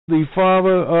the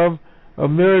father of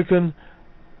American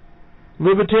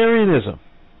libertarianism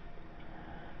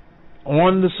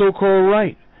on the so-called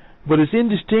right. But it's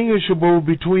indistinguishable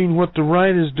between what the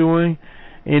right is doing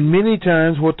and many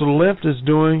times what the left is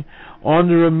doing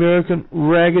under American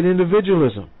ragged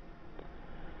individualism.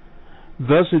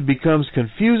 Thus it becomes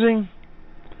confusing,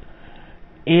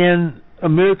 and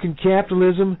American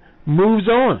capitalism moves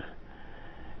on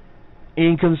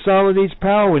and consolidates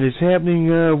power. And it's happening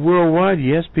worldwide.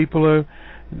 Yes, people are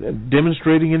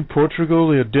demonstrating in Portugal,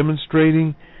 they're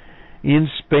demonstrating in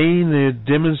Spain, they're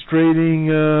demonstrating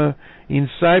in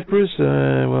Cyprus.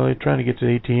 Well, they're trying to get to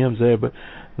the ATMs there, but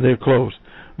they're closed.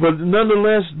 But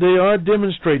nonetheless, they are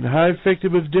demonstrating. How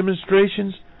effective are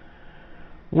demonstrations?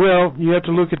 Well, you have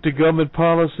to look at the government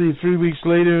policy 3 weeks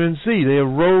later and see they are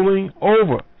rolling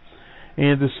over.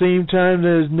 And at the same time,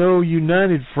 there's no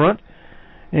united front.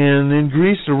 And in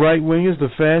Greece, the right-wingers, the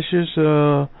fascists,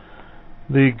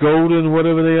 the golden,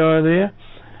 whatever they are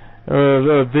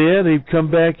there, they've come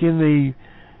back in the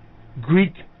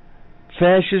Greek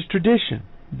fascist tradition.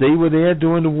 They were there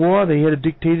during the war. They had a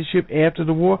dictatorship after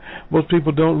the war. Most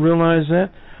people don't realize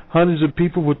that. Hundreds of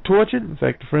people were tortured. In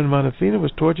fact, a friend of mine, Athena,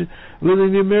 was tortured living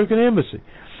in the American embassy.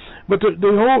 But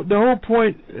the whole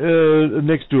point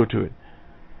next door to it.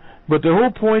 But the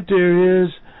whole point there is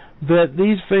that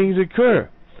these things occur.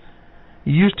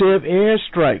 You used to have air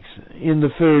strikes in the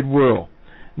third world.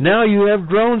 Now you have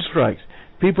drone strikes.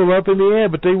 People up in the air,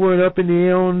 but they weren't up in the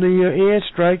air on the air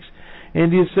strikes and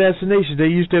the assassinations.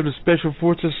 They used to have the special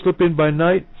forces slip in by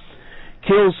night,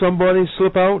 kill somebody,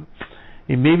 slip out,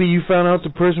 and maybe you found out the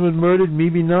person was murdered,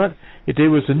 maybe not. If they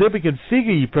were a significant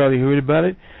figure, you probably heard about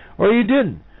it, or you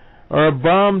didn't. Or a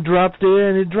bomb dropped there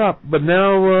and it dropped. But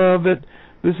now that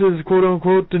this is,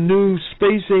 quote-unquote, the new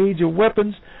space age of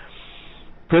weapons,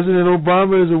 President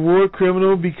Obama is a war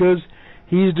criminal because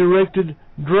he's directed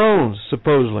drones,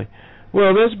 supposedly.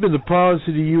 Well, that's been the policy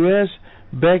of the U.S.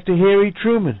 back to Harry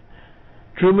Truman.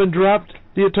 Truman dropped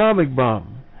the atomic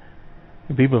bomb.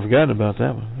 And people have forgotten about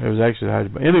that one. It was actually a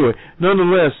hydrogen bomb. Anyway,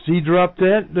 nonetheless, he dropped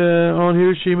that on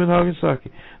Hiroshima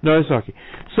and Nagasaki.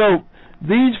 So,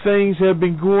 these things have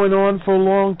been going on for a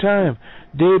long time.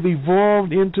 They have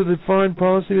evolved into the foreign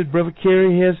policy that Brother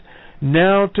Kerry has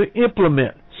now to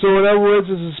implement. So, in other words,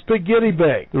 it's a spaghetti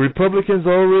bag. The Republicans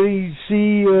already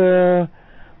see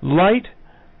light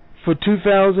for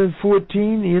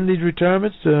 2014 in these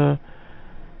retirements.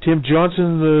 Tim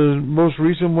Johnson, the most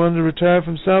recent one to retire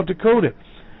from South Dakota,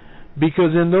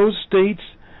 because in those states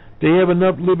they have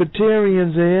enough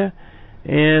libertarians there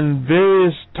and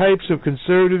various types of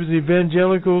conservatives,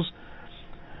 evangelicals,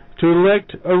 to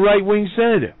elect a right-wing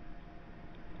senator.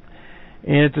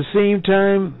 And at the same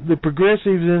time, the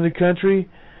progressives in the country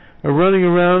are running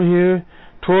around here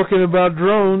talking about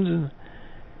drones,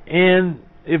 and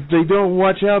if they don't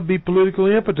watch out, be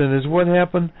politically impotent, is what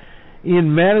happened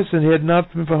in Madison. Had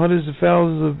not been for hundreds of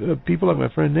thousands of people, like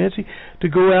my friend Nancy, to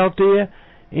go out there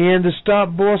and to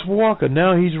stop Boss Walker.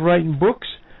 Now he's writing books.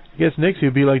 I guess next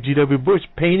he'll be like G.W. Bush,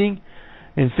 painting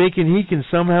and thinking he can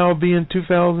somehow be in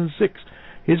 2006.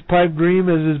 His pipe dream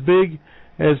is as big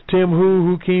as Tim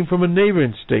Hu came from a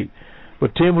neighboring state.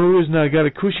 But Tim Hu has now got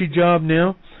a cushy job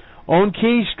now on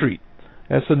King Street.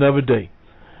 That's another day.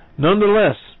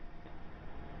 Nonetheless,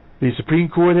 the Supreme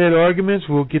Court had arguments.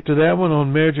 We'll get to that one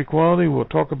on marriage equality. We'll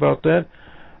talk about that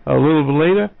a little bit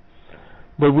later.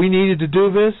 But we needed to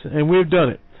do this, and we've done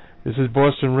it. This is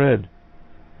Boston Red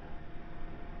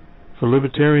for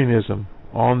Libertarianism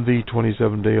on the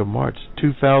 27th day of March,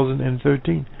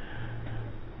 2013.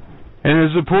 And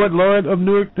there's a poet laureate of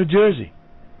Newark, New Jersey,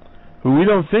 who we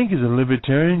don't think is a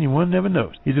libertarian. One never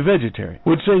knows. He's a vegetarian.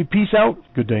 Would say, peace out.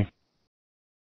 Good day.